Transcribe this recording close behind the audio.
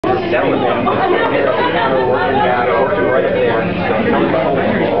selling them. Working right there.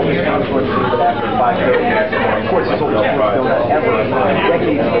 Always comes with after 5 minutes. Of course, it's always donut ever.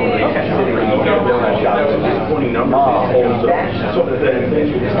 Decades ago, they kept sitting in donut shops. Disappointing numbers. That's sort of the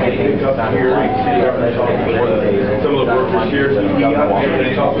up here. Some of the workers here,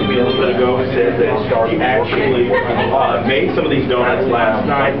 they talked to me a little bit ago and said that he actually made some of these donuts last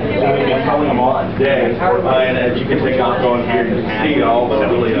night. He's going to be selling them all today. And as you can take a look on here, you can see all the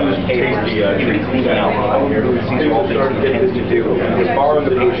really tasty treats out here. These are all things he tends to do. He was borrowing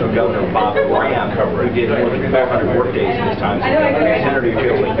the page from Governor Bob Graham, who did more than 500 work days in his time. So Senator, he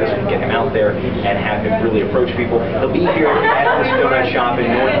feels like this would get him out there and have him really approach people. He'll be here at this donut shop in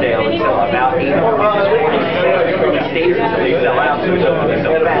Northdale until about 8 o'clock this morning. He stays until they sell out, so it's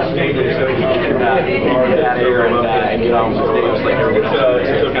so fast. So he can get out here and get on the stage.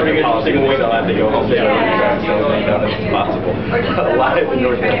 It's a pretty interesting way to let them go home there and sell as many donuts as possible. Live in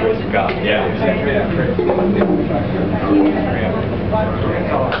Northdale, Grace of God. Yeah.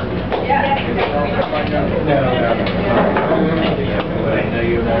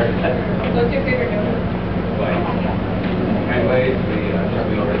 What's your favorite donut?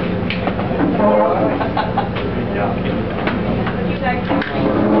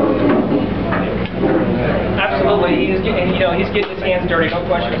 Absolutely, he's getting his hands dirty, no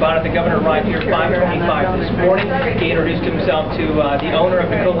question about it. The governor arrived here at 5:25 this morning. He introduced himself to the owner of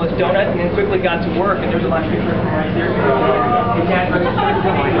Nicola's Donut, and then quickly got to work. And there's a last picture of him right there.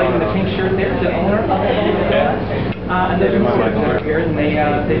 The pink shirt there, the owner of the donut. And they've been here, and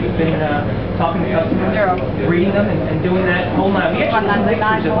they've been talking to customers, reading them, and doing that whole night. We actually have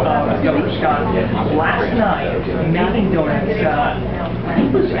pictures of Governor Scott last night making donuts. He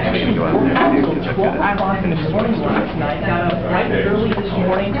was actually working until 12 o'clock in the morning last night. Got up right early this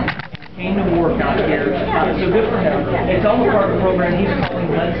morning. Came to work out here, so good for him. It's all part of the program he's calling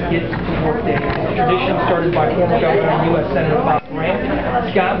Let's Get to Work Day. It's a tradition started by former Governor and U.S. Senator Bob Graham.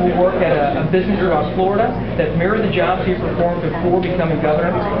 Scott will work at a business throughout Florida that mirror the jobs he performed before becoming governor.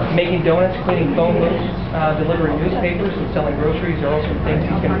 Making donuts, cleaning phone booths, delivering newspapers, and selling groceries are also things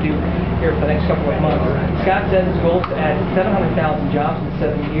he's going to do here for the next couple of months. Scott says his goal is to add 700,000 jobs in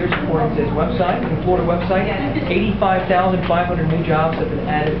 7 years, according to his website. The Florida website, 85,500 new jobs have been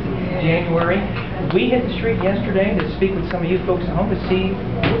added since January. We hit the street yesterday to speak with some of you folks at home to see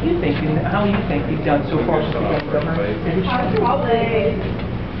what you think and how you think you've done so far since becoming governor.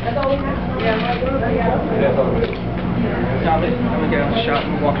 That's all we have. Stop it. I'm going to get on the shot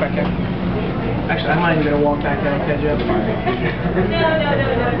and walk back in. Actually, I'm not even going to walk back in and catch up. No.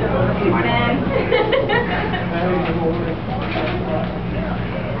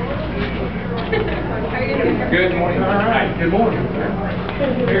 Good morning. Hi. Good morning.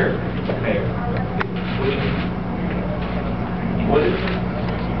 Here. What is it?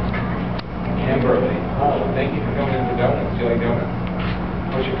 Kimberly. Oh, thank you for coming in for donuts. Do you like donuts?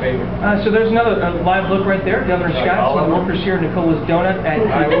 What's your favorite? So there's another live look right there. Governor Scott, some workers here at Nicola's Donut at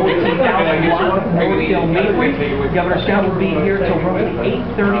 14,000 block of Northdale Maple. Governor Scott will be here till roughly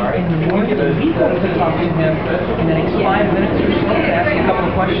 8:30 in the morning. We're going to talk to him in the next 5 minutes or so to ask a couple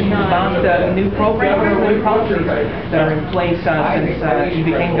of questions about the new program or new policies that are in place since you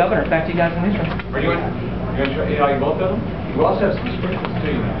became governor. Back to you guys in the newsroom. Are you going to try both of them? You also have some sprinkles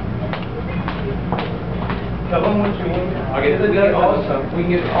too. Tell them what you want. Okay, we can get awesome.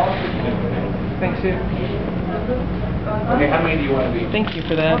 Thanks, Sue. Okay, how many do you want to be? Thank you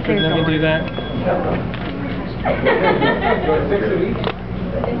for that. Okay, let me do that. You want 6 of each? Is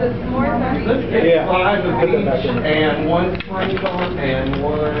it more than Let's get 5 of each, and 1 sprinkle, and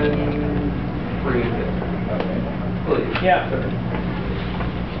 1 freeze it. Please. Yeah.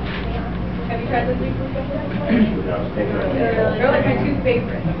 Have you tried this weekly stuff? They're like my 2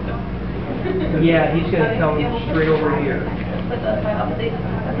 favorites. Yeah, he's going to come straight over here. Do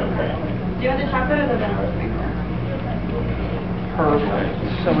you want the chocolate or the vanilla sprinkle?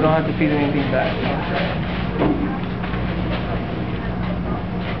 Perfect. So we don't have to feed anything back.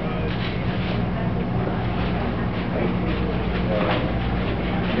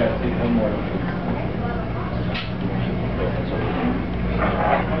 You got to take one more.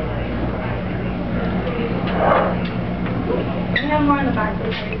 We have more in the back. For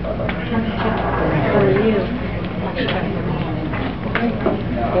you.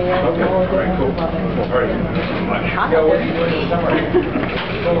 Very cool. All right. Yeah, what are you doing in the summer?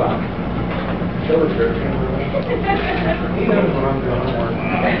 Go out. Show us your. He knows what I'm doing.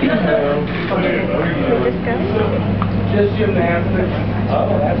 Just gymnastics.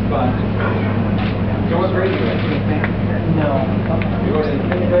 Oh, that's fun. So what grade are you in? No. You're going in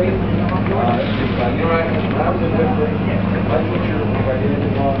 10th grade? That's just fun. You know, I was in 5th grade. My teacher, I did it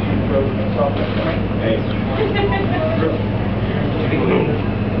in law, She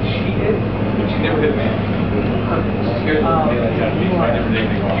never hit me. She's good. Do you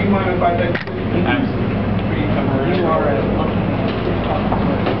mind if I take you? Absolutely. You are a lucky man.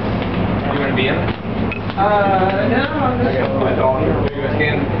 You want to be in it? No, I'm just going to my dog. You want to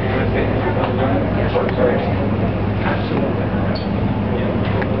stand? Sorry. Absolutely.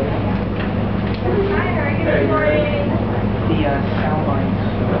 Hi, how are you this morning? The sound lines.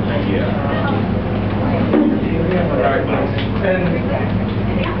 Yeah. All right, and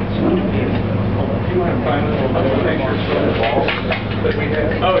do you want to find a little picture of the balls that we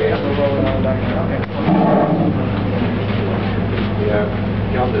have? Oh, yeah. Yeah.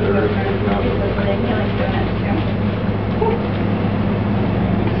 Y'all did it.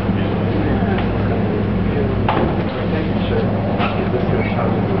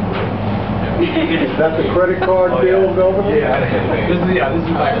 Is that the credit card bill, Governor? Yeah. This is like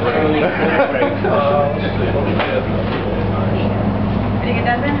Getting a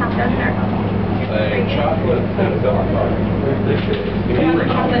dozen, half dozen, or? chocolate and dark. Or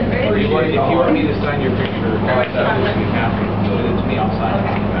if you want me to sign your picture, call it that. Send it to me, I'll sign it.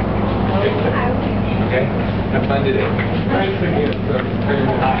 Okay? Have fun today. Nice to meet you.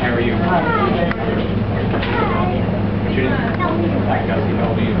 Hi, how are you? What's your name? Hi, Gussie. How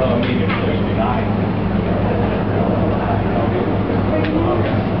old are you? Medium. 9.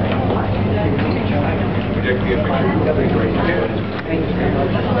 Would you like to get a picture? That'd be great. Thank you very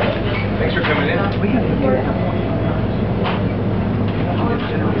much. Thanks for coming in. We have to hear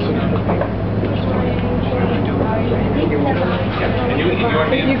And you want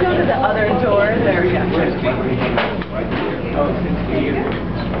me If you go to the other door, there we go.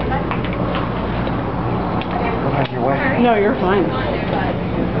 No, you're fine.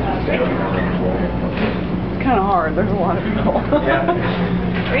 It's kind of hard. There's a lot of people. Yeah.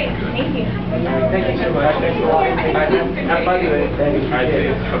 Great, thank you. Thank you so much. Thanks a lot. Have fun today. Thank you. All right, see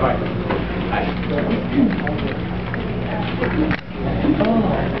you. Bye-bye.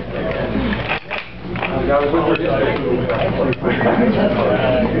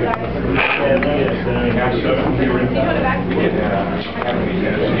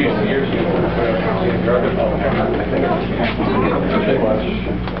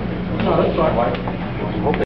 Oh, that's fine.